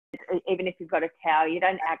even if you've got a towel, you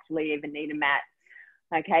don't actually even need a mat.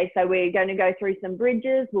 Okay, so we're going to go through some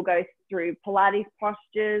bridges. We'll go through Pilates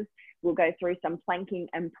postures. We'll go through some planking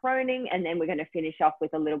and proning, and then we're going to finish off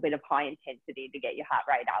with a little bit of high intensity to get your heart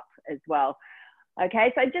rate up as well.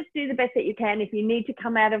 Okay, so just do the best that you can. If you need to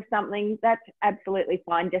come out of something, that's absolutely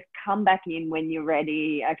fine. Just come back in when you're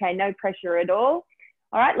ready. Okay, no pressure at all.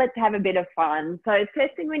 All right, let's have a bit of fun. So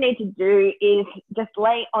first thing we need to do is just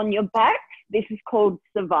lay on your back. This is called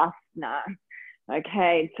Savasana.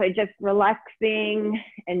 Okay, so just relaxing,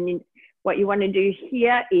 and what you want to do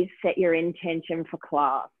here is set your intention for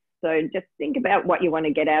class. So just think about what you want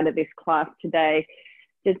to get out of this class today.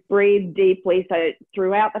 Just breathe deeply. So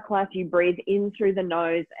throughout the class, you breathe in through the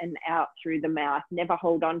nose and out through the mouth. Never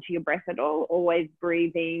hold on to your breath at all, always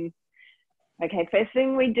breathing. Okay, first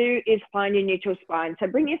thing we do is find your neutral spine. So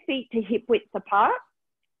bring your feet to hip width apart,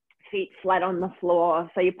 feet flat on the floor.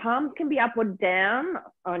 So your palms can be up or down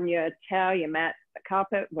on your towel, your mat, the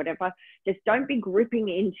carpet, whatever. Just don't be gripping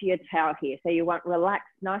into your towel here. So you want relaxed,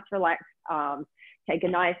 nice relaxed arms. Take a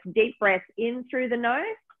nice deep breath in through the nose.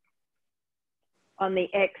 On the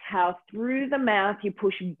exhale through the mouth, you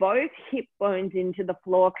push both hip bones into the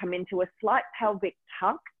floor, come into a slight pelvic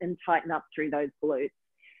tuck and tighten up through those glutes.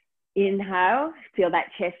 Inhale, feel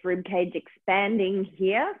that chest rib cage expanding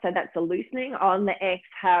here. So that's a loosening. On the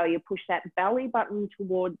exhale, you push that belly button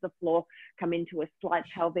towards the floor, come into a slight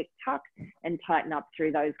pelvic tuck and tighten up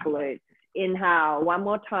through those glutes. Inhale, one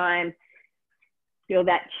more time. Feel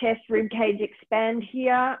that chest rib cage expand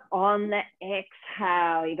here. On the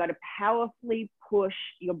exhale, you got to powerfully push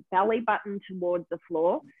your belly button towards the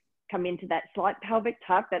floor. Come into that slight pelvic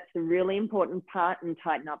tuck. That's the really important part, and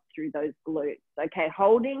tighten up through those glutes. Okay,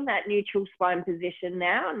 holding that neutral spine position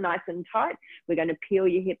now, nice and tight. We're going to peel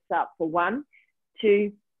your hips up for 1, 2,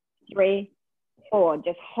 3, 4.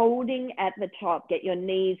 Just holding at the top. Get your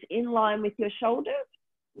knees in line with your shoulders.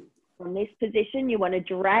 From this position, you want to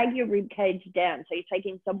drag your rib cage down. So you're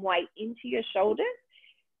taking some weight into your shoulders,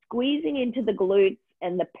 squeezing into the glutes,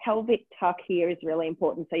 and the pelvic tuck here is really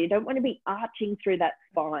important. So you don't want to be arching through that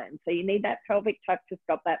spine. So you need that pelvic tuck to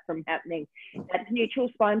stop that from happening. That's neutral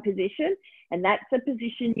spine position, and that's a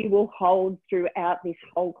position you will hold throughout this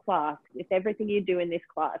whole class. With everything you do in this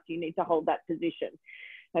class, you need to hold that position.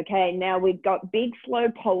 Okay, now we've got big slow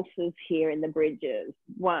pulses here in the bridges.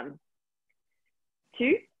 1,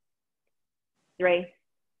 2, 3,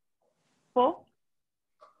 4,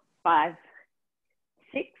 5,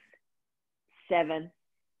 6, 7,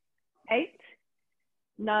 8,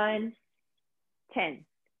 9, 10,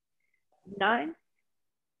 9,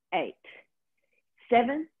 8,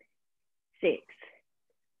 7, 6,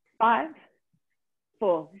 5,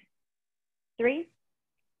 4, 3,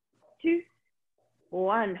 2,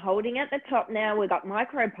 1. Holding at the top now, we've got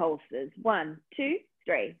micro pulses. 1, 2,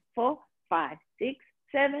 3, 4, 5, 6,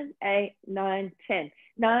 7, 8, 9, 10,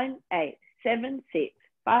 9, 8, 7, 6,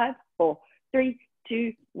 5, 4, 3,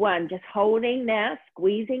 2, 1. Just holding now,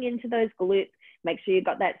 squeezing into those glutes. Make sure you've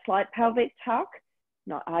got that slight pelvic tuck,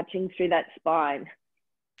 not arching through that spine.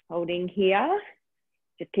 Holding here.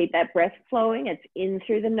 Just keep that breath flowing. It's in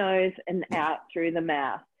through the nose and out through the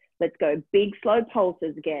mouth. Let's go big slow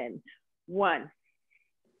pulses again. 1,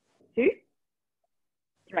 2,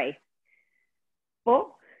 3, 4,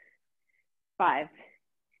 5,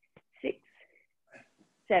 6,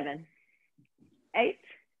 7, 8,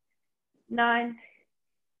 9,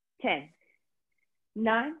 10,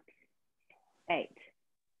 9, 8,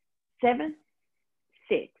 7,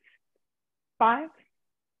 6, 5,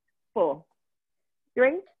 4,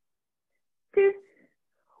 3, 2,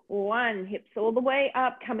 1. Hips all the way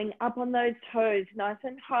up, coming up on those toes, nice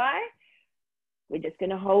and high. We're just going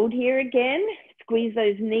to hold here again. Squeeze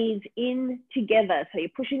those knees in together. So you're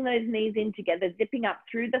pushing those knees in together, zipping up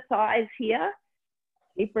through the thighs here.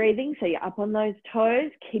 Keep breathing. So you're up on those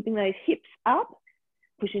toes, keeping those hips up,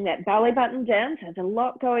 pushing that belly button down. So there's a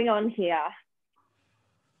lot going on here.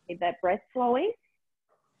 Keep that breath flowing.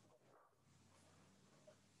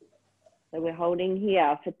 So we're holding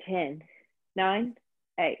here for 10, 9,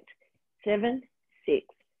 8, 7, 6,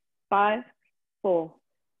 5, 4,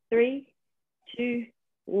 3, 2,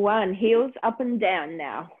 1. Heels up and down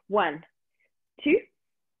now. 1, 2,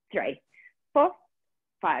 3, 4,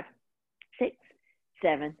 5, 6,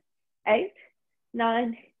 7, 8,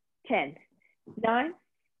 9, 10, 9,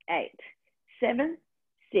 8, 7,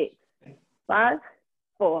 6, 5,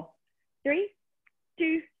 4, 3,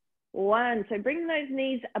 2, 1. So bring those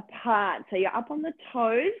knees apart. So you're up on the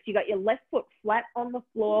toes. You got your left foot flat on the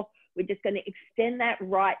floor. We're just going to extend that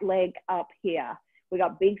right leg up here. We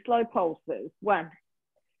got big slow pulses. 1,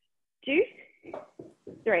 2,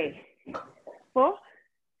 3, 4,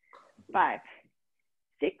 5,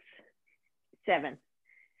 6, 7,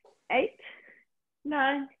 8,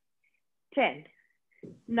 9, 10,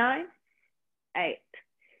 9, 8,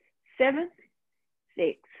 7,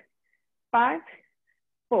 6, 5,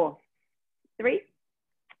 4, 3,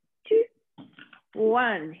 2,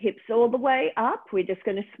 1. Hips all the way up. We're just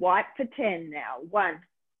going to swipe for 10 now. 1,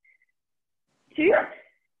 2,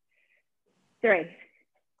 3,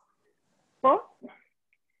 4,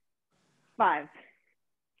 5,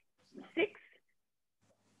 6,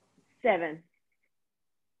 7,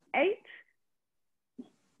 8,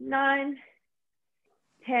 9,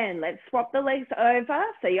 10. Let's swap the legs over.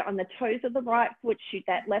 So you're on the toes of the right foot. Shoot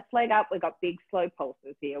that left leg up. We've got big slow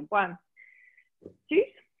pulses here. 1, 2,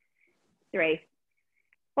 3,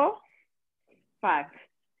 4, 5,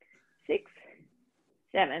 6,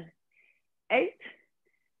 7, 8,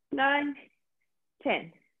 9,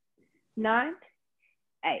 10, 9,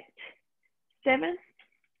 8, 7,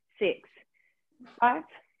 6, 5,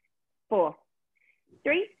 4,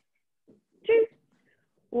 3, 2,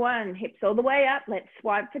 1. Hips all the way up. Let's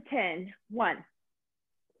swipe for 10. 1,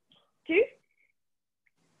 2,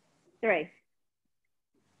 3,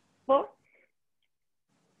 4,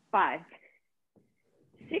 5,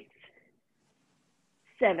 6,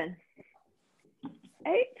 7,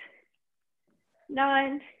 8,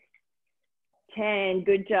 9, 10.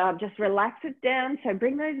 Good job. Just relax it down. So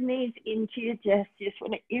bring those knees into your chest. You just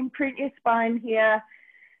want to imprint your spine here.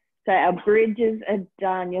 So our bridges are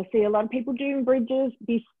done. You'll see a lot of people doing bridges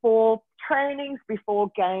before trainings,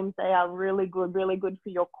 before games. They are really good for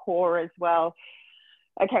your core as well.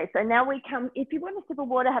 Okay, so now we come, if you want a sip of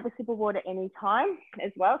water, have a sip of water anytime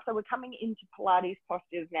as well. So we're coming into Pilates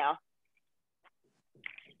postures now.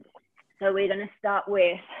 So we're going to start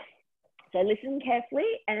with, so listen carefully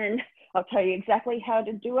and I'll tell you exactly how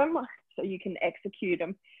to do them so you can execute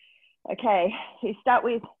them. Okay, so you start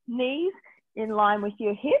with knees in line with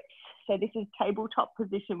your hips. So this is tabletop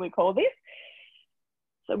position, we call this.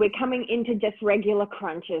 So we're coming into just regular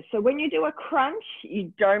crunches. So when you do a crunch,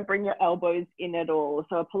 you don't bring your elbows in at all.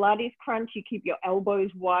 So a Pilates crunch, you keep your elbows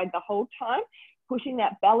wide the whole time, pushing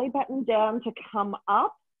that belly button down to come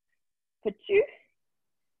up for 2,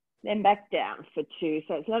 then back down for 2.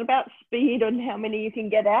 So it's not about speed on how many you can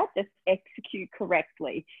get out, just execute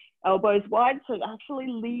correctly. Elbows wide, so actually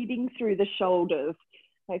leading through the shoulders.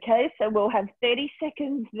 Okay, so we'll have 30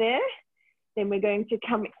 seconds there. Then we're going to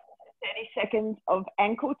come 30 seconds of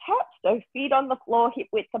ankle taps. So feet on the floor, hip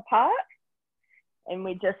width apart. And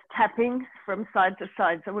we're just tapping from side to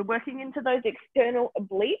side. So we're working into those external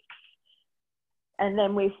obliques. And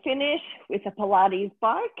then we finish with a Pilates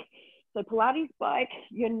bike. So Pilates bike,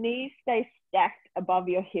 your knees stay stacked above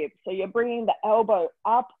your hips. So you're bringing the elbow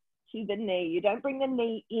up to the knee. You don't bring the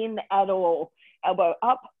knee in at all. Elbow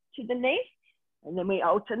up to the knee. And then we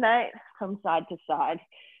alternate from side to side.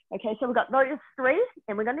 Okay, so we've got those 3,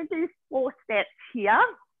 and we're going to do 4 sets here,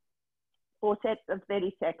 4 sets of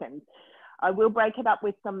 30 seconds. I will break it up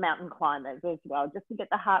with some mountain climbers as well, just to get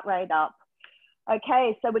the heart rate up.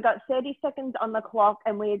 Okay, so we've got 30 seconds on the clock,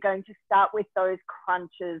 and we're going to start with those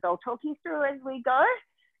crunches. I'll talk you through as we go.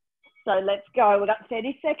 So let's go. We've got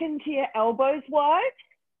 30 seconds here, elbows wide,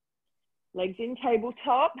 legs in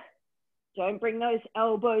tabletop. Don't bring those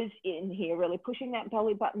elbows in here, really pushing that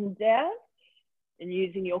belly button down and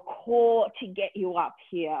using your core to get you up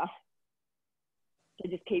here. So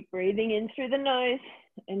just keep breathing in through the nose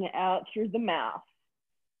and out through the mouth.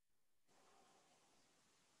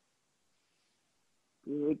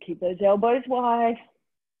 Good, keep those elbows wide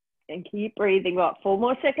and keep breathing. We've got 4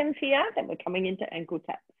 more seconds here, then we're coming into ankle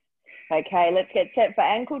taps. Okay, let's get set for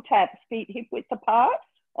ankle taps. Feet hip width apart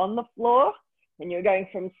on the floor, and you're going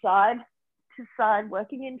from side to side,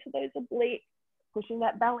 working into those obliques, pushing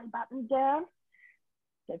that belly button down.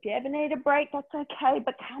 So if you ever need a break, that's okay,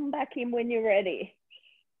 but come back in when you're ready.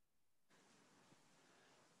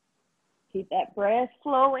 Keep that breath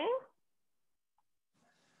flowing.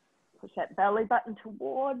 Push that belly button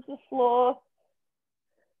towards the floor.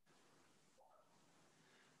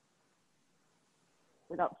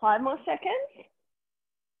 We've got 5 more seconds.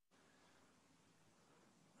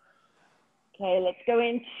 Okay, let's go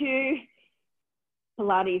into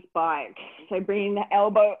Pilates bike. So bringing the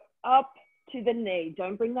elbow up to the knee.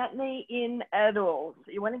 Don't bring that knee in at all.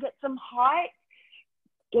 So you want to get some height,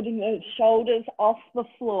 getting those shoulders off the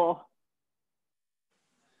floor.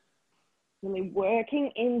 Really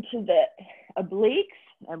working into the obliques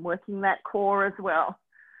and working that core as well.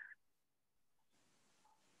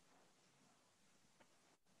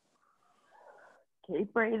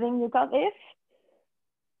 Keep breathing, you got this.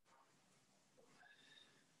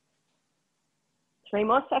 3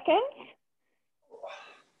 more seconds.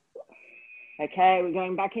 Okay, we're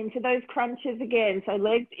going back into those crunches again. So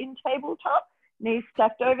legs in tabletop, knees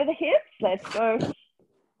stacked over the hips. Let's go.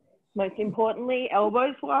 Most importantly,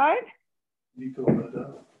 elbows wide. You feel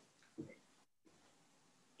better.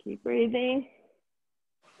 Keep breathing.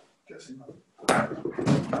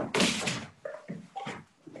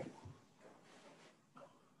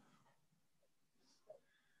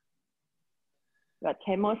 Got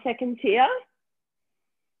 10 more seconds here.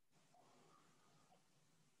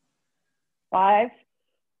 5.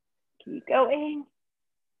 Keep going.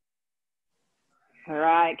 All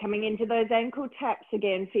right, coming into those ankle taps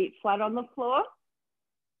again, feet flat on the floor.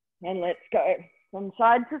 And let's go from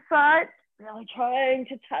side to side, really trying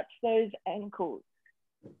to touch those ankles.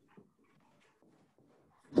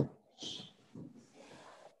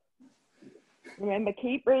 Remember,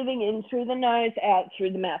 keep breathing in through the nose, out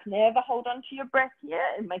through the mouth. Never hold on to your breath here.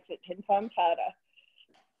 It makes it 10 times harder.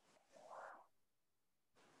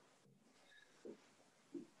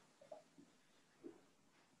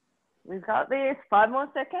 We've got this. 5 more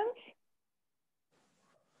seconds.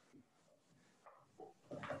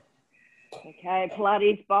 Okay,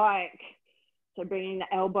 Pilates bike. So bringing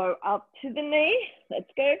the elbow up to the knee. Let's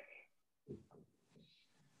go.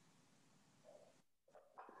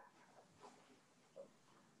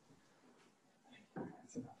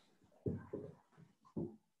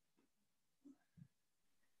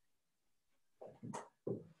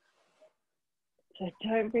 So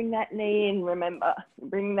don't bring that knee in, remember.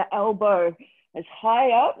 Bring the elbow as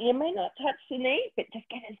high up. You may not touch the knee, but just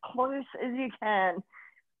get as close as you can.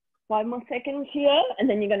 5 more seconds here, and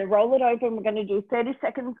then you're going to roll it over, and we're going to do 30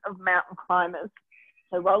 seconds of mountain climbers.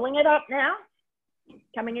 So rolling it up now,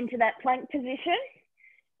 coming into that plank position,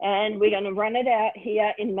 and we're going to run it out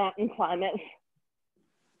here in mountain climbers.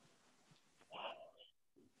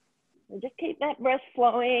 So just keep that breath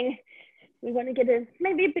flowing. We want to get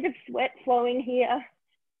maybe a bit of sweat flowing here.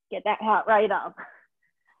 Get that heart rate up.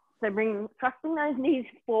 So thrusting those knees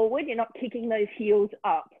forward. You're not kicking those heels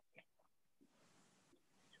up.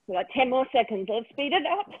 We've got 10 more seconds. Let's speed it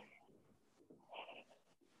up.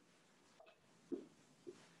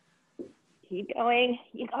 Keep going.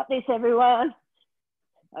 You got this, everyone.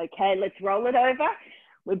 Okay, let's roll it over.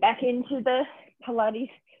 We're back into the Pilates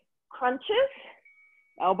crunches.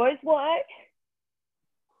 Elbows wide.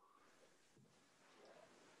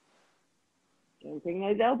 Don't bring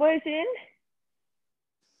those elbows in.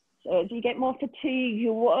 So as you get more fatigue,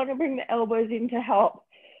 you want to bring the elbows in to help.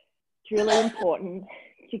 It's really important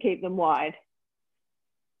to keep them wide.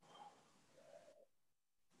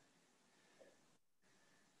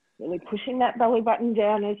 Really pushing that belly button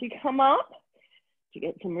down as you come up to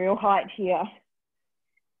get some real height here.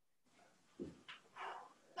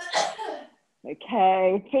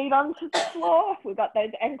 Okay, feet onto the floor. We've got those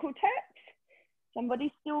ankle taps.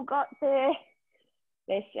 Somebody's still got their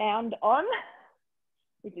sound on,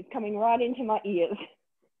 which is coming right into my ears.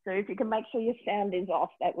 So if you can make sure your sound is off,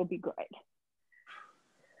 that would be great.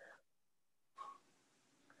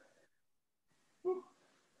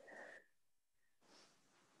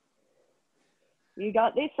 You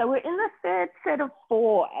got this. So we're in the third set of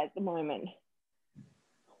 4 at the moment.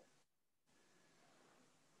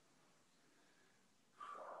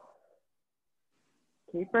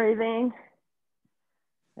 Keep breathing.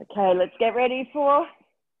 Okay, let's get ready for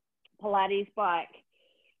Pilates bike.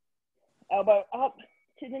 Elbow up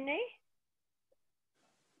to the knee.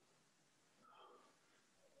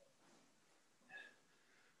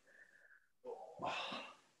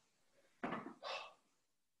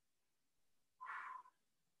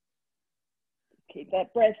 Keep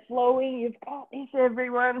that breath flowing. You've got this,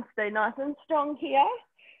 everyone. Stay nice and strong here.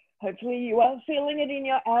 Hopefully you are feeling it in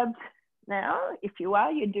your abs now. If you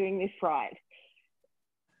are, you're doing this right.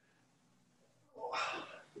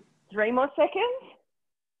 3 more seconds.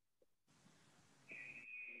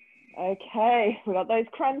 Okay, we got those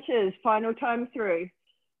crunches. Final time through.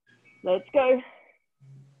 Let's go.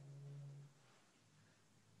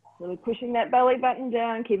 Really pushing that belly button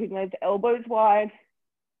down, keeping those elbows wide.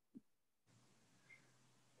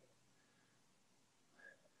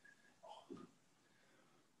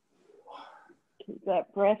 Keep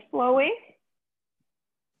that breath flowing.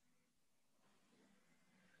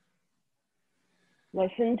 Less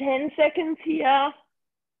than 10 seconds here.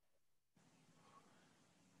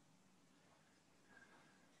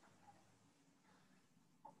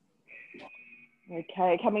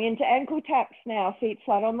 Okay, coming into ankle taps now, feet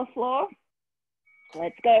flat on the floor.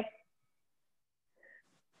 Let's go.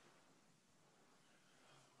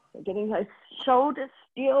 So getting those shoulders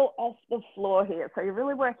still off the floor here. So you're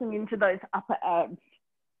really working into those upper abs.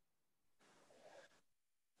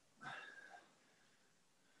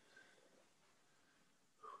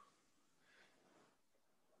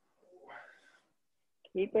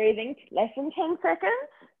 Keep breathing, less than 10 seconds.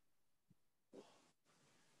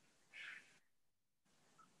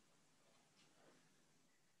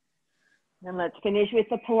 And let's finish with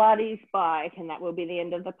the Pilates bike, and that will be the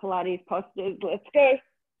end of the Pilates postures. Let's go.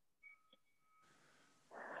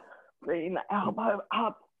 Bring the elbow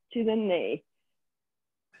up to the knee.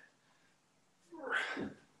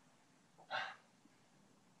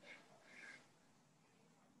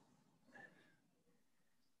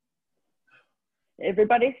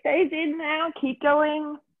 Everybody stays in now. Keep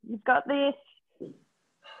going. You've got this.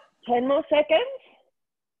 10 more seconds.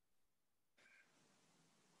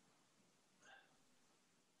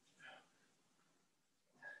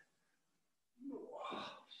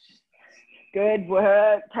 Good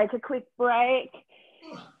work. Take a quick break.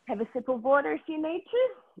 Have a sip of water if you need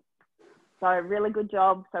to. So really good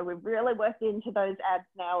job. So we've really worked into those abs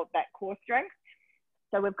now, that core strength.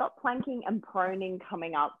 So we've got planking and proning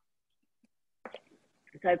coming up.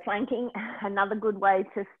 So planking, another good way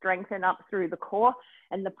to strengthen up through the core,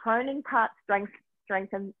 and the proning part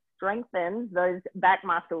strengthen those back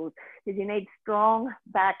muscles, because you need strong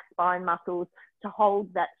back spine muscles to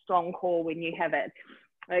hold that strong core when you have it.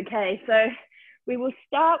 Okay, so we will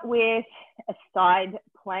start with a side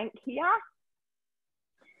plank here.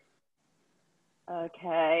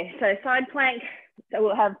 Okay, so side plank, so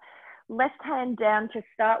we'll have left hand down to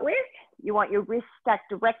start with. You want your wrist stacked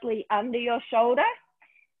directly under your shoulder,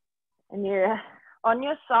 and you're on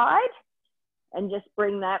your side, and just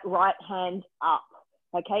bring that right hand up.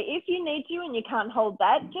 Okay, if you need to and you can't hold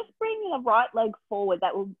that, just bring the right leg forward.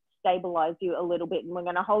 That will stabilize you a little bit, and we're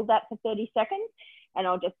going to hold that for 30 seconds, and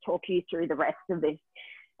I'll just talk you through the rest of this.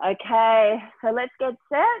 Okay, so let's get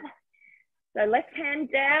set. So left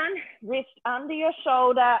hand down, wrist under your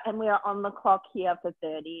shoulder, and we are on the clock here for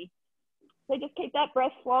 30. So just keep that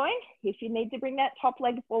breath flowing. If you need to bring that top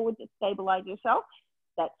leg forward to stabilize yourself,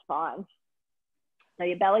 that's fine. So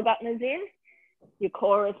your belly button is in, your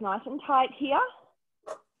core is nice and tight here.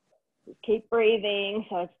 Just keep breathing,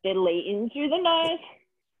 so it's steadily in through the nose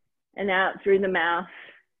and out through the mouth.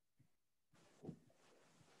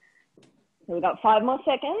 So we've got 5 more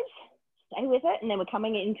seconds. Stay with it, and then we're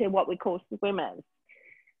coming into what we call swimmers.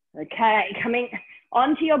 Okay, coming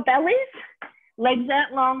onto your bellies, legs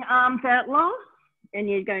out long, arms out long, and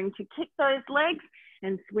you're going to kick those legs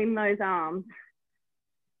and swim those arms.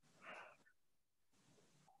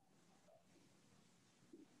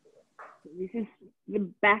 This is the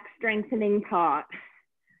back strengthening part.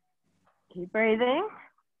 Keep breathing.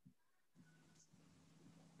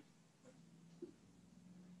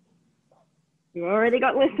 You've already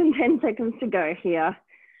got less than 10 seconds to go here.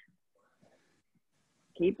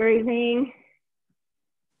 Keep breathing.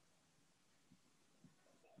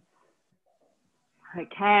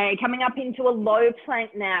 Okay, coming up into a low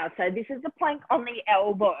plank now. So this is the plank on the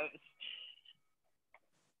elbows.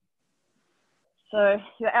 So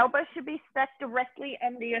your elbows should be stacked directly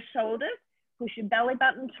under your shoulders. Push your belly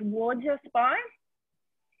button towards your spine.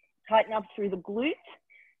 Tighten up through the glutes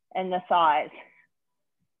and the thighs.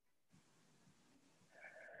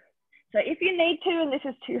 So if you need to, and this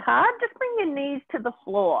is too hard, just bring your knees to the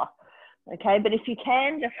floor. Okay, but if you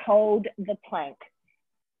can, just hold the plank.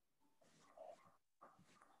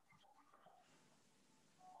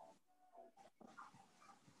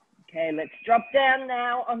 Okay, let's drop down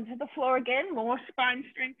now onto the floor again. More spine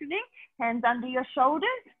strengthening. Hands under your shoulders.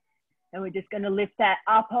 And we're just going to lift that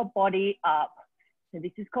upper body up. So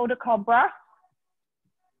this is called a cobra.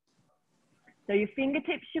 So your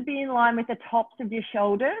fingertips should be in line with the tops of your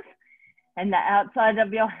shoulders, and the outside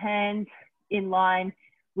of your hands in line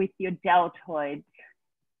with your deltoids,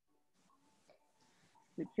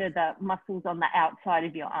 which are the muscles on the outside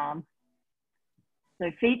of your arm. So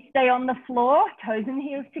feet stay on the floor, toes and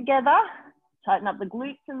heels together. Tighten up the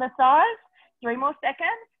glutes and the thighs. 3 more seconds.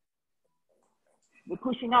 We're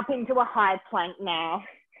pushing up into a high plank now.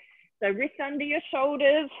 So wrists under your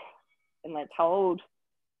shoulders, and let's hold.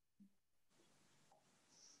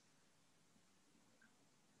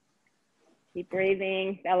 Keep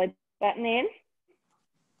breathing, belly button in.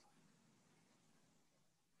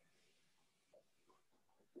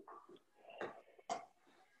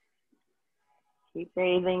 Keep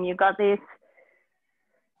breathing, you got this.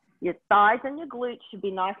 Your thighs and your glutes should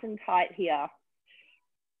be nice and tight here.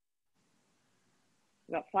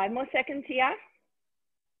 We've got 5 more seconds here.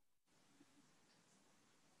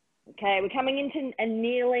 Okay, we're coming into a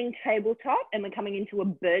kneeling tabletop, and we're coming into a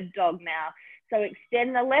bird dog now. So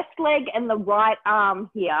extend the left leg and the right arm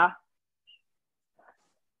here.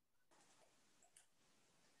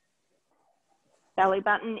 Belly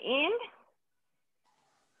button in.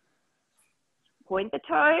 Point the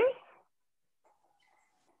toes.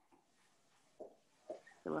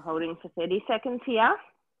 So we're holding for 30 seconds here.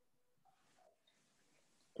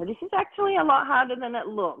 So this is actually a lot harder than it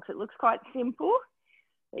looks. It looks quite simple,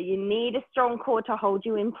 but you need a strong core to hold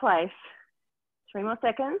you in place. 3 more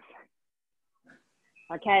seconds.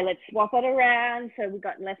 Okay, let's swap it around. So we've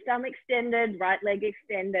got left arm extended, right leg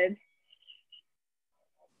extended.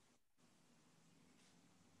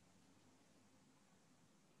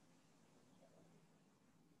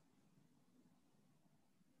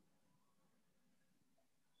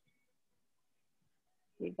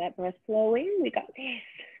 Keep that breath flowing. We got this.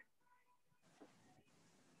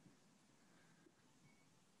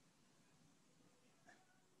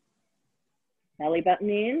 Belly button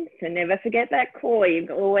in. So never forget that core. It's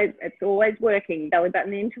always working. Belly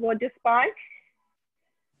button in towards your spine.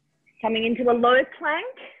 Coming into a low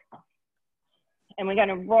plank. And we're going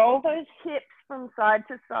to roll those hips from side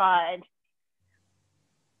to side.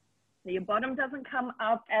 So your bottom doesn't come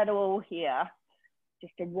up at all here.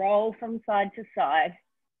 Just a roll from side to side.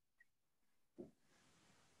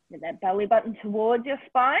 Get that belly button towards your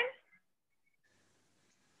spine.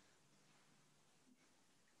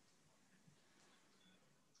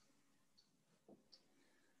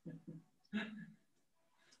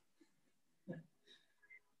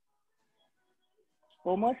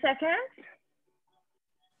 Four more seconds.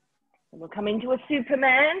 And we'll come into a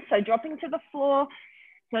Superman, so dropping to the floor.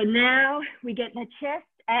 So now we get the chest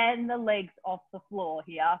and the legs off the floor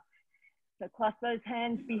here. So clasp those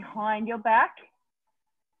hands behind your back.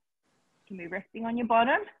 You can be resting on your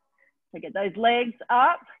bottom. So get those legs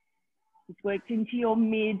up. This works into your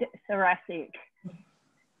mid-thoracic.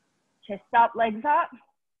 Chest up, legs up.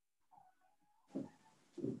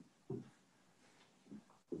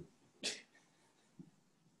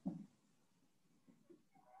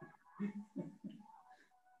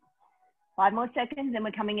 Five more seconds, then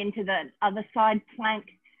we're coming into the other side plank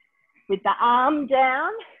with the arm down.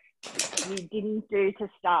 You didn't do to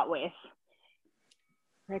start with.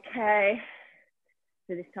 Okay,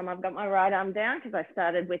 so this time I've got my right arm down because I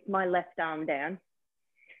started with my left arm down.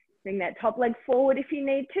 Bring that top leg forward if you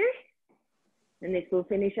need to. And this will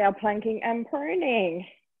finish our planking and pruning.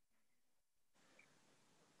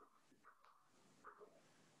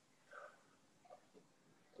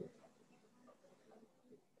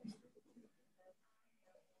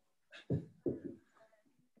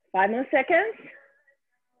 Five more seconds.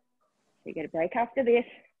 You get a break after this.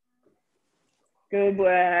 Good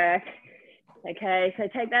work. Okay, so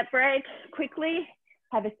take that break quickly.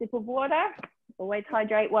 Have a sip of water. Always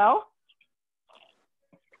hydrate well.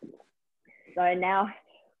 So now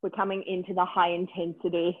we're coming into the high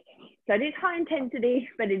intensity. So it is high intensity,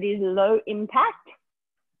 but it is low impact.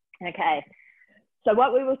 Okay, so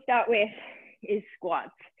what we will start with is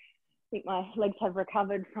squats. I think my legs have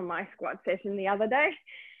recovered from my squat session the other day.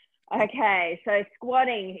 Okay, so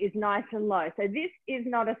squatting is nice and low. So this is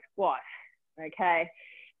not a squat, okay?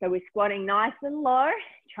 So we're squatting nice and low.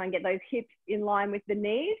 Try and get those hips in line with the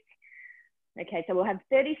knees. Okay, so we'll have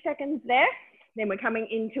 30 seconds there. Then we're coming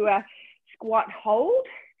into a squat hold.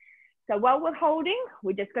 So while we're holding,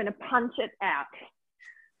 we're just going to punch it out.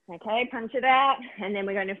 Okay, punch it out. And then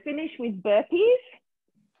we're going to finish with burpees.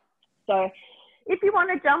 So if you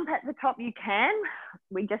want to jump at the top, you can.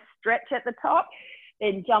 We just stretch at the top.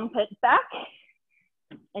 Then jump it back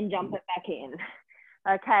and jump it back in.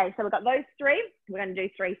 Okay, so we've got those three. We're going to do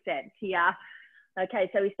 3 sets here. Okay,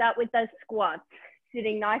 so we start with those squats.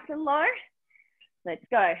 Sitting nice and low. Let's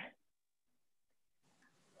go.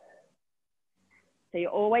 So you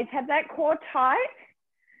always have that core tight.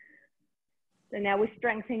 So now we're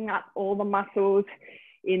strengthening up all the muscles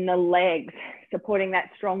in the legs, supporting that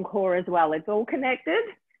strong core as well. It's all connected.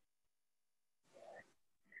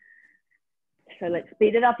 So let's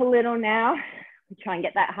speed it up a little now. Try and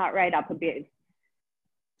get that heart rate up a bit.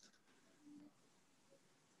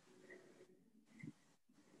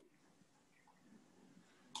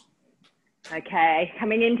 Okay,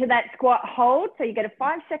 coming into that squat hold. So you get a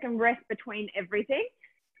 5-second rest between everything.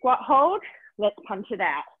 Squat hold, let's punch it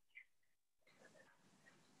out.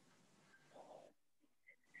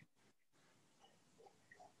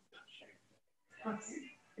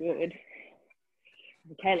 Good.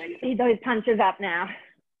 Okay, let's speed those punches up now.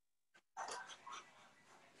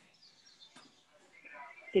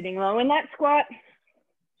 Sitting low in that squat.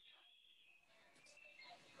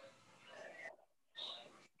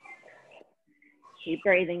 Keep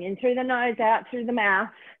breathing in through the nose, out through the mouth.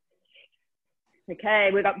 Okay,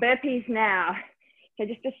 we've got burpees now. So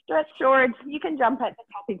just a stretch, George. You can jump at the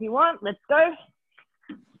top if you want. Let's go.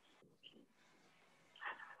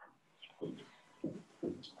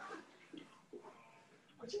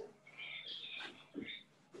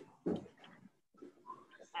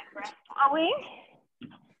 flowing.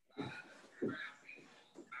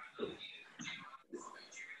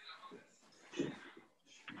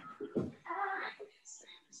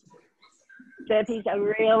 Burpees are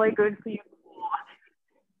really good for your core.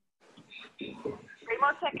 3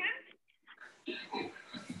 more seconds.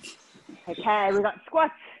 Okay, we've got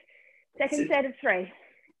squats. Second set of 3.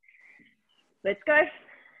 Let's go.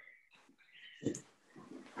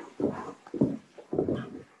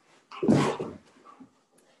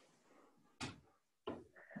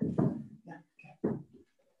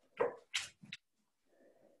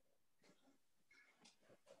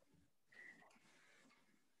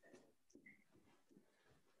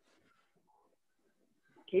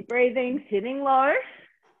 Keep breathing, sitting low.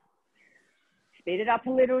 Speed it up a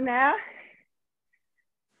little now.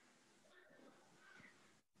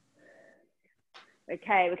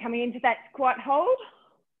 Okay, we're coming into that squat hold.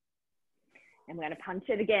 And we're going to punch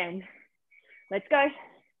it again. Let's go.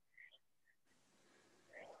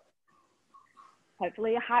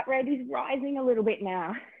 Hopefully your heart rate is rising a little bit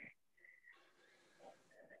now.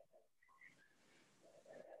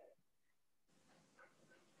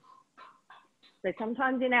 So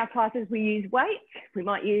sometimes in our classes we use weights. We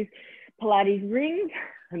might use Pilates rings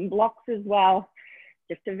and blocks as well,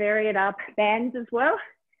 just to vary it up. Bands as well.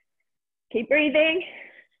 Keep breathing.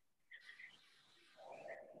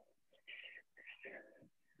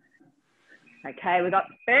 Okay, we've got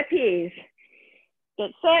burpees. Get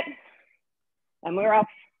set, and we're off.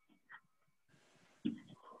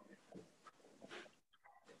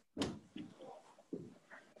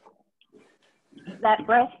 That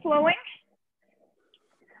breath flowing.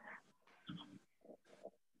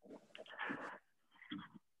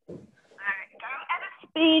 Go at a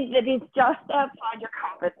speed that is just outside your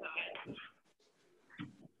comfort zone.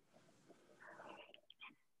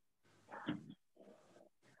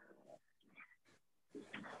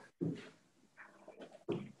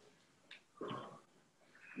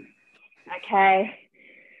 Okay,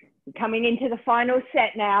 coming into the final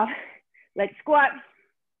set now. Let's squat.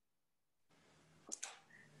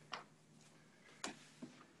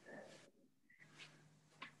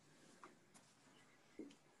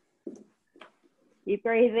 Keep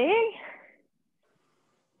breathing.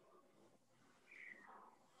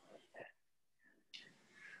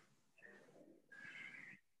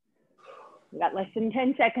 We've got less than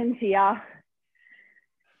 10 seconds here.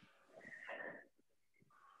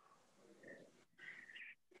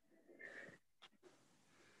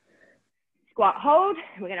 Squat hold,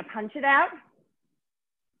 we're gonna punch it out.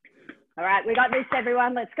 All right, we got this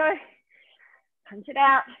everyone, let's go. Punch it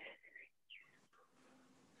out.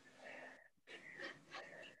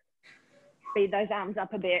 Speed those arms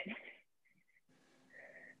up a bit.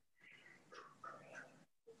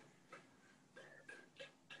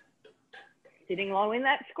 Sitting low in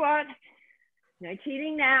that squat. No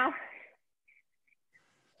cheating now.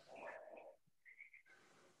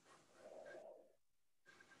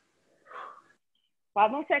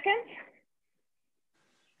 Five more seconds.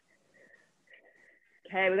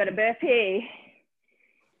 Okay, we've got a burpee.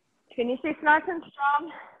 Finish this nice and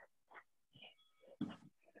strong.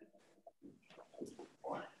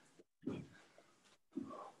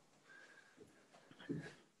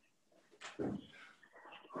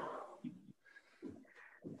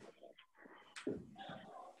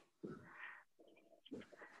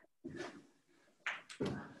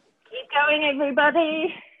 Keep going,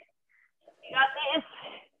 everybody. You got this.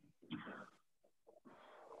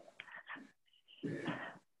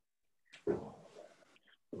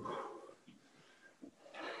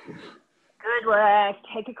 Good work.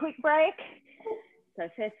 Take a quick break. So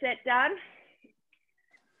first set done.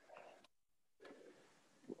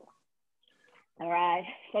 All right,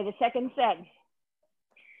 so the second set.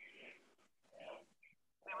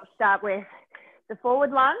 We will start with the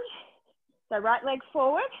forward lunge. So right leg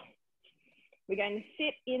forward. We're going to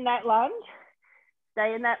sit in that lunge,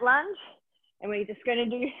 stay in that lunge, and we're just going to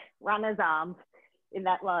do runner's arms in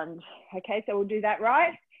that lunge. Okay, so we'll do that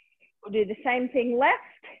right. We'll do the same thing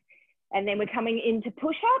left, and then we're coming into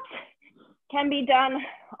push-ups. Can be done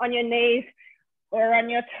on your knees or on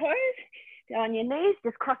your toes. Go on your knees,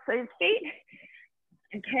 just cross those feet.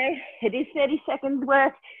 Okay, it is 30 seconds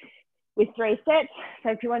worth with 3 sets.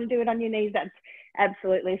 So if you want to do it on your knees, that's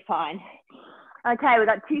absolutely fine. Okay, we've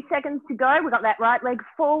got 2 seconds to go. We've got that right leg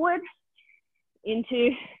forward into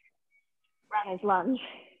runner's lunge.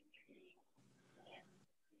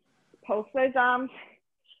 Pulse those arms.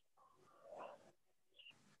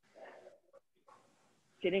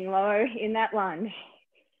 Sitting low in that lunge.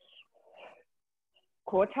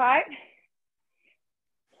 Core tight.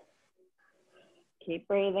 Keep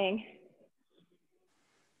breathing.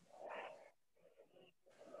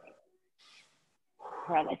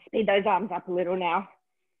 All right, let's speed those arms up a little now.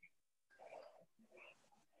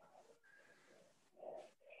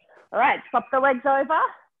 All right, swap the legs over.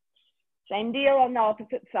 Same deal on the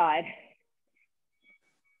opposite side.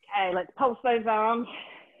 Okay, let's pulse those arms.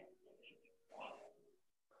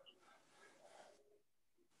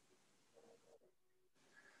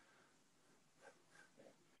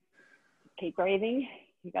 Keep breathing.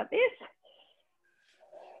 You got this.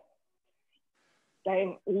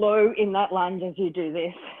 Staying low in that lunge as you do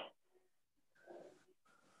this.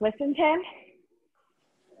 Less than 10.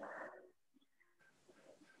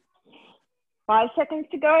 5 seconds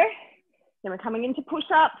to go. Then we're coming into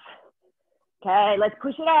push-ups. Okay, let's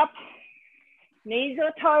push it up. Knees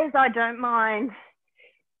or toes, I don't mind.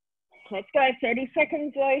 Let's go, 30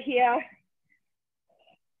 seconds low here.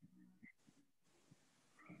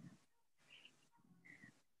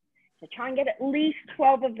 So try and get at least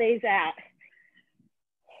 12 of these out.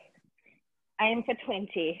 Aim for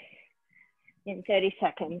 20 in 30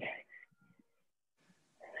 seconds.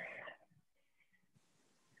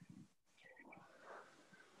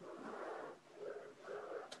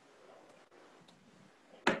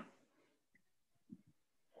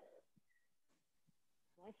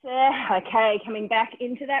 Okay, coming back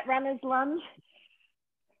into that runner's lunge.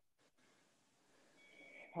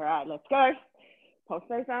 All right, let's go. Pulse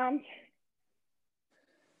those arms.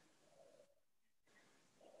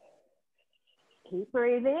 Keep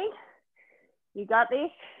breathing. You got this.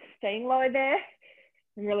 Staying low there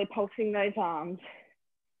and really pulsing those arms.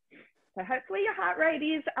 So hopefully your heart rate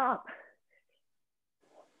is up.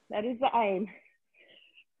 That is the aim.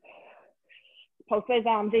 Pulse those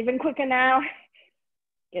arms even quicker now.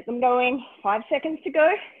 Get them going. 5 seconds to go.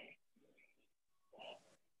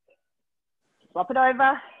 Swap it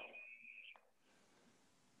over.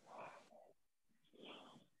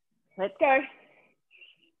 Let's go.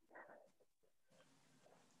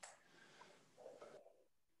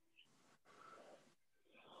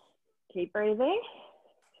 Keep breathing.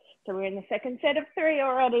 So we're in the second set of 3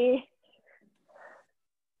 already.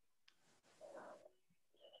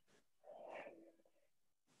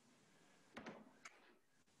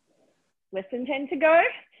 Less than 10 to go.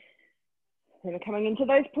 Then we're coming into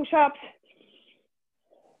those push-ups.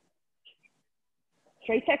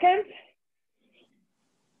 3 seconds.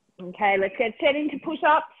 Okay, let's get set into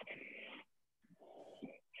push-ups.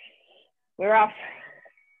 We're off.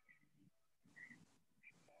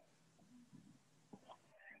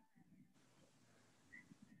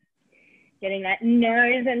 Getting that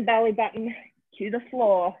nose and belly button to the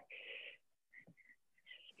floor.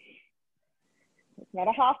 It's not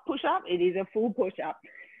a half push-up, it is a full push-up.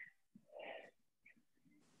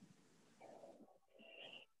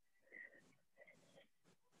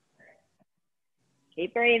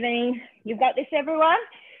 Keep breathing. You've got this, everyone.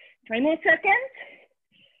 3 more seconds.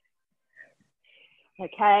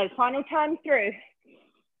 Okay, final time through.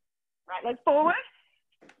 Right, legs forward.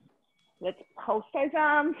 Let's pulse those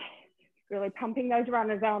arms. Really pumping those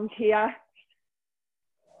runner's arms here.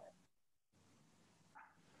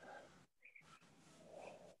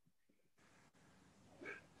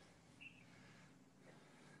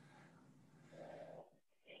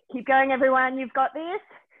 Keep going, everyone. You've got this.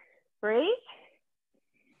 Breathe.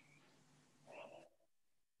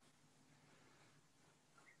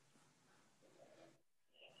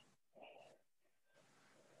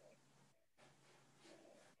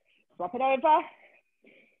 Swap it over.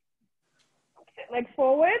 Set legs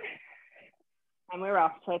forward. And we're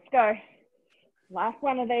off. So let's go. Last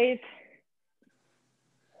one of these.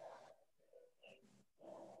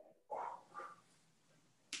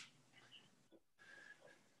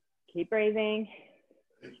 Keep breathing.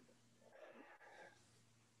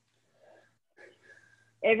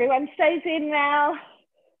 Everyone stays in now.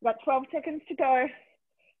 We've got 12 seconds to go.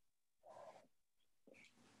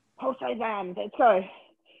 Pulse those arms. Let's go.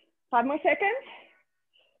 5 more seconds.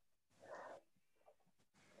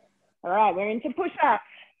 All right, we're into push-ups.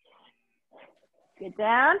 Get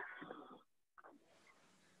down.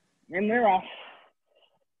 And we're off.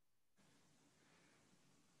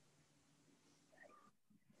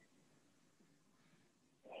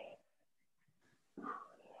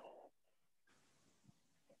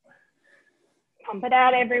 Pump it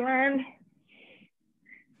out, everyone.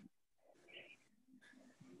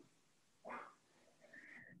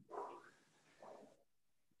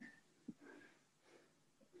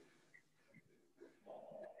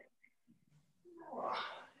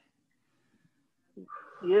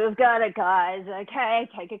 You've got it, guys. Okay,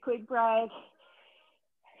 take a quick break.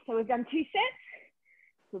 So we've done 2 sets.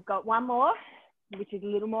 We've got 1 more, which is a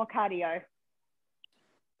little more cardio.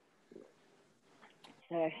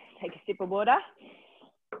 So take a sip of water.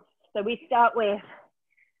 So we start with,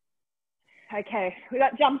 okay, we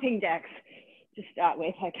got jumping jacks to start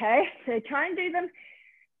with, okay? So try and do them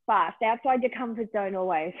fast, outside your comfort zone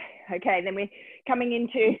always. Okay, then we're coming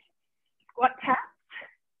into squat taps.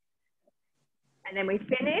 And then we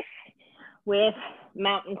finish with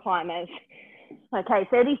mountain climbers. Okay,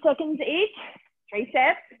 30 seconds each, 3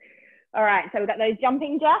 sets. All right, so we've got those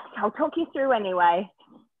jumping jacks. I'll talk you through anyway.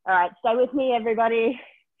 All right, stay with me, everybody.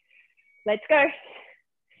 Let's go.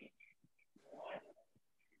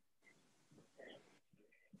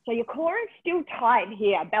 So your core is still tight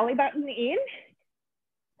here. Belly button in.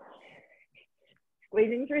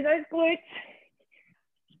 Squeezing through those glutes.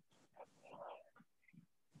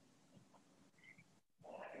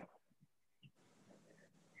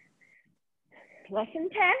 Less than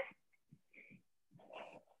 10.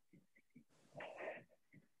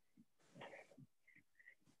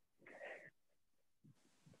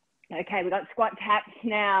 Okay, we've got squat taps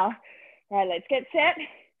now. All right, let's get set.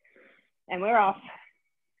 And we're off.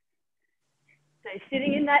 So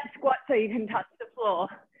sitting in that squat so you can touch the floor.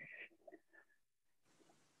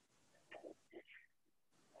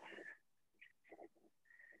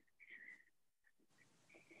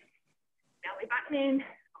 Belly button in,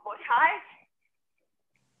 core tight.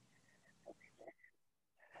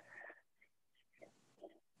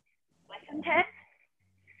 Less than 10.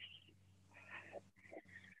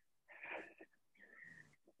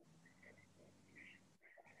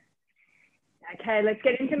 Okay, let's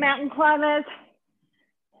get into mountain climbers.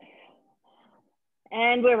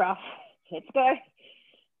 And we're off. Let's go.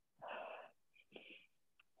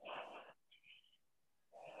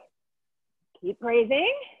 Keep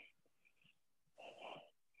breathing.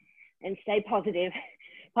 And stay positive.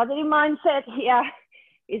 Positive mindset here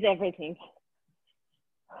is everything.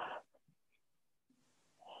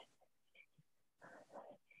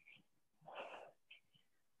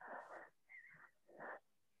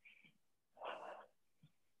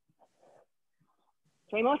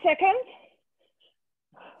 Three more seconds.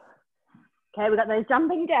 Okay, we've got those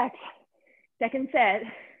jumping jacks. Second set.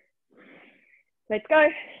 Let's go.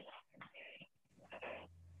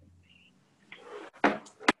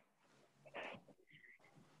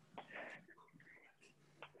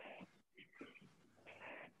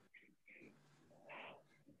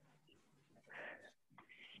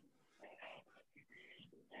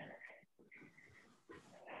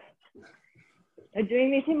 So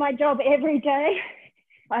doing this in my job every day,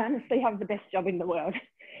 I honestly have the best job in the world.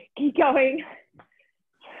 Keep going.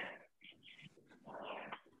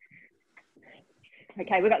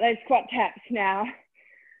 Okay, we've got those squat taps now.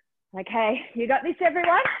 Okay, you got this,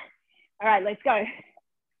 everyone? All right, let's go.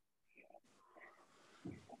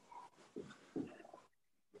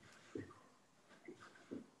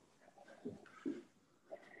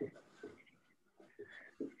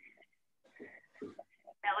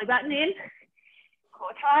 Belly button in,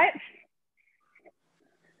 core tight.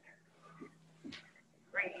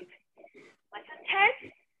 Breathe. Less than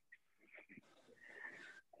 10.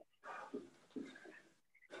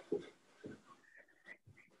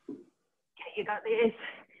 Okay, you got this.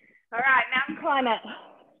 All right, mountain climber.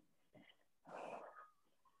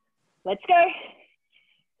 Let's go.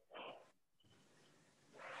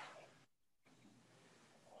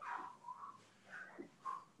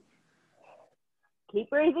 Keep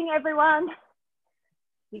breathing, everyone.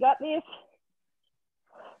 You got this.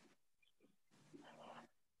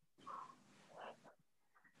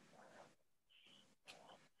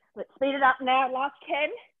 Let's speed it up now, last 10.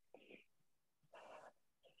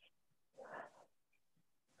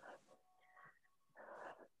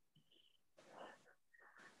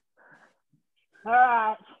 All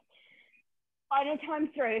right, final time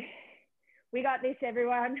through. We got this,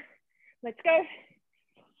 everyone. Let's go.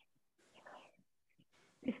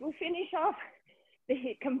 This will finish off the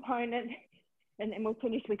hip component, and then we'll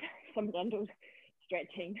finish with some gentle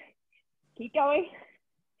stretching. Keep going.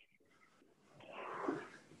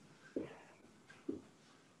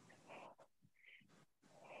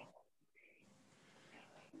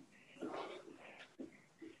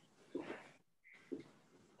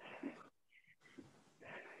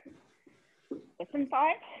 Less than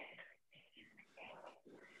 5.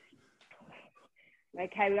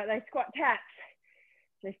 Okay, we've got those squat taps.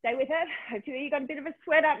 So stay with it. Hopefully you got a bit of a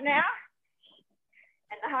sweat up now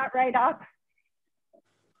and the heart rate up.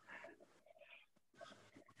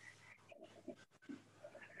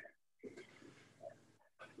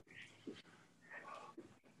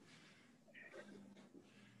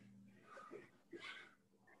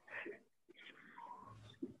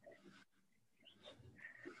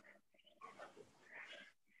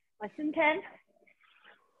 Less than 10.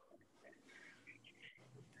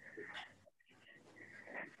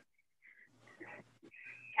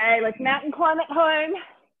 Okay, let's mountain climb at home.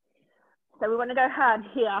 So we want to go hard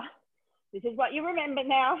here. This is what you remember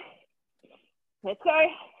now. Let's go.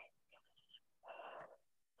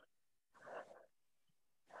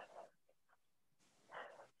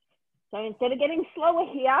 So instead of getting slower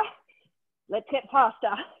here, let's get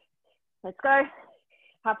faster. Let's go.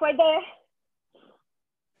 Halfway there.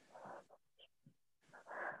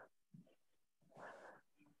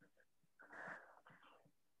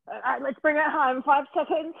 All right, let's bring it home. 5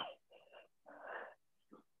 seconds.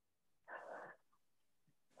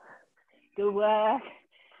 Good work.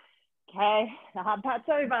 Okay, the hard part's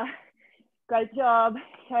over. Great job.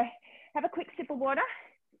 So have a quick sip of water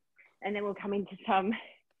and then we'll come into some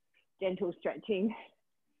gentle stretching.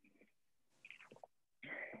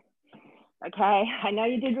 Okay, I know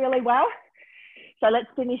you did really well. So let's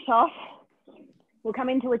finish off. We'll come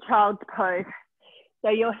into a child's pose. So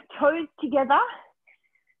your toes together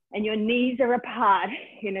and your knees are apart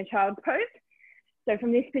in a child's pose. So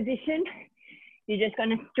from this position, you're just going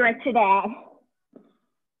to stretch it out.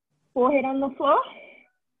 Forehead on the floor.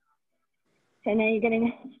 So now you're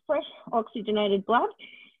getting fresh oxygenated blood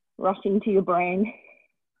rushing to your brain.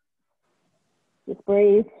 Just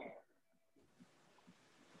breathe.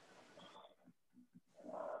 A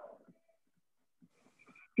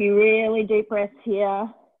few really deep breaths here.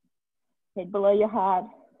 Head below your heart.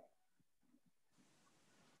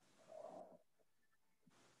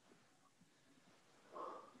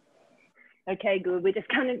 Okay, good. We're just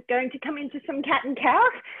kind of going to come into some cat and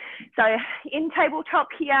cows. So in tabletop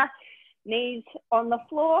here, knees on the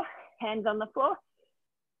floor, hands on the floor.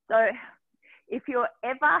 So if you're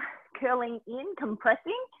ever curling in,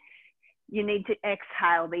 compressing, you need to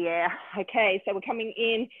exhale the air. Okay, so we're coming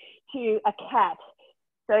in to a cat.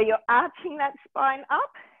 So you're arching that spine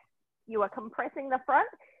up. You are compressing the front.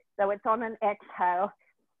 So it's on an exhale.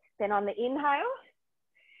 Then on the inhale,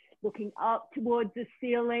 looking up towards the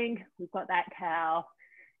ceiling. We've got that cow.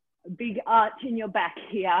 A big arch in your back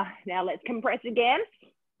here. Now let's compress again.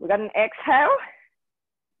 We've got an exhale.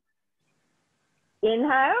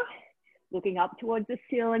 Inhale. Looking up towards the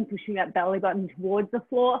ceiling, pushing that belly button towards the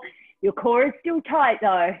floor. Your core is still tight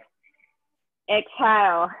though.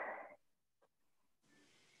 Exhale.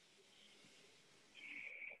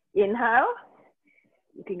 Inhale.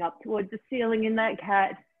 Looking up towards the ceiling in that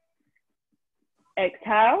cat.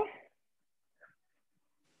 Exhale.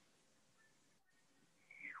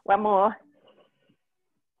 One more.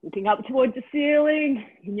 Looking up towards the ceiling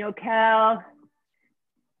in your cow.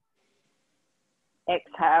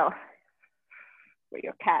 Exhale for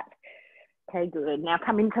your cat. Okay, good. Now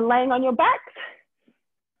come into laying on your back.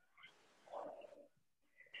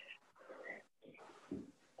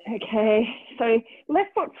 Okay, so left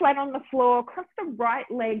foot flat on the floor, cross the right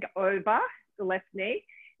leg over the left knee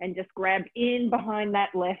and just grab in behind that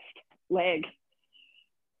left leg.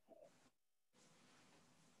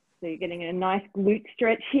 So you're getting a nice glute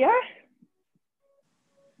stretch here.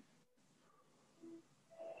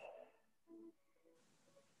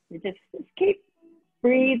 You just keep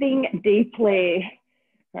breathing deeply.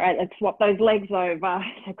 All right, let's swap those legs over.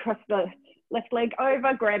 So cross the left leg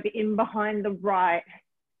over, grab in behind the right.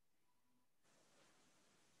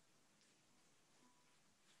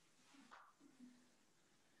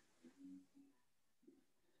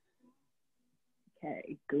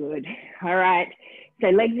 Okay, good. All right, so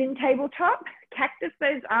legs in tabletop, cactus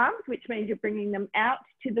those arms, which means you're bringing them out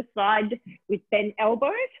to the side with bent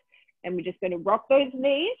elbows. And we're just going to rock those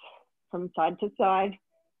knees from side to side.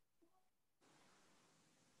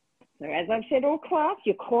 So as I've said all class,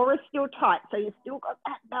 your core is still tight. So you've still got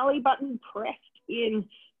that belly button pressed in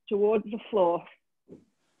towards the floor.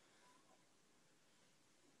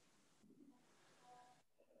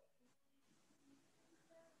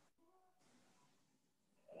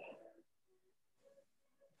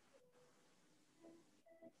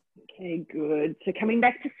 Okay, good. So coming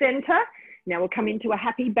back to center, now we'll come into a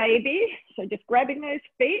happy baby. So just grabbing those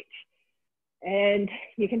feet and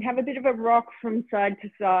you can have a bit of a rock from side to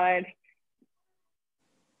side.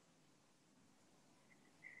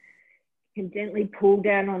 You can gently pull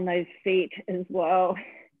down on those feet as well.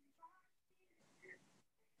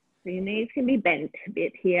 So your knees can be bent a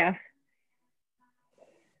bit here.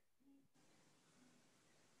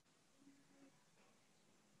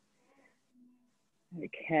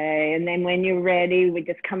 Okay, and then when you're ready, we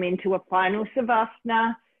just come into a final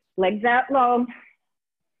Savasana, legs out long,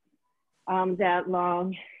 arms out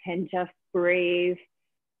long, and just breathe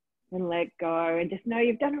and let go. And just know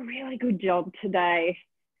you've done a really good job today.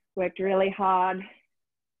 Worked really hard.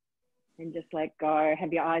 And just let go.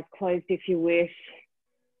 Have your eyes closed if you wish.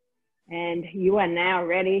 And you are now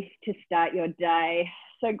ready to start your day.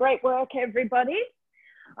 So great work, everybody.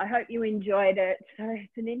 I hope you enjoyed it. So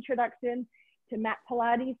it's an introduction to mat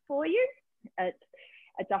Pilates for you.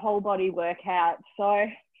 It's a whole body workout. So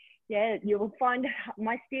yeah, you will find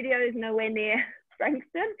my studio is nowhere near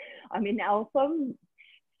Frankston. I'm in Eltham.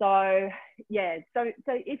 So yeah, so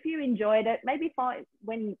if you enjoyed it, maybe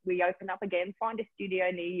when we open up again, find a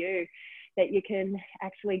studio near you that you can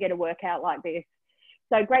actually get a workout like this.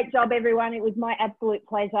 So great job, everyone. It was my absolute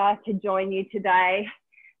pleasure to join you today.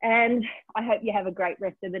 And I hope you have a great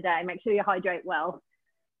rest of the day. Make sure you hydrate well.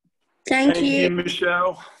 Thank you,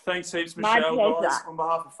 Michelle. Thanks heaps, Michelle. My guys. On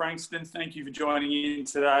behalf of Frankston, thank you for joining in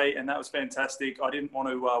today. And that was fantastic. I didn't want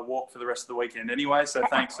to walk for the rest of the weekend anyway, so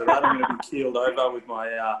thanks for that. I'm going to be keeled over with my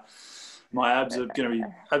abs are going to be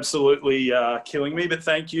absolutely killing me. But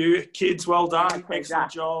thank you. Kids, well done.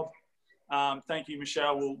 Excellent job. Thank you,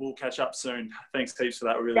 Michelle. We'll catch up soon. Thanks heaps for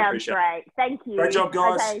that. We really appreciate it. Great. Thank you. Great job,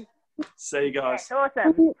 guys. Okay. See you guys. Yeah,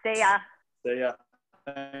 awesome. See ya. See ya.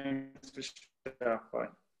 Thanks, Michelle. Bye.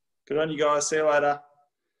 Good on you guys. See you later.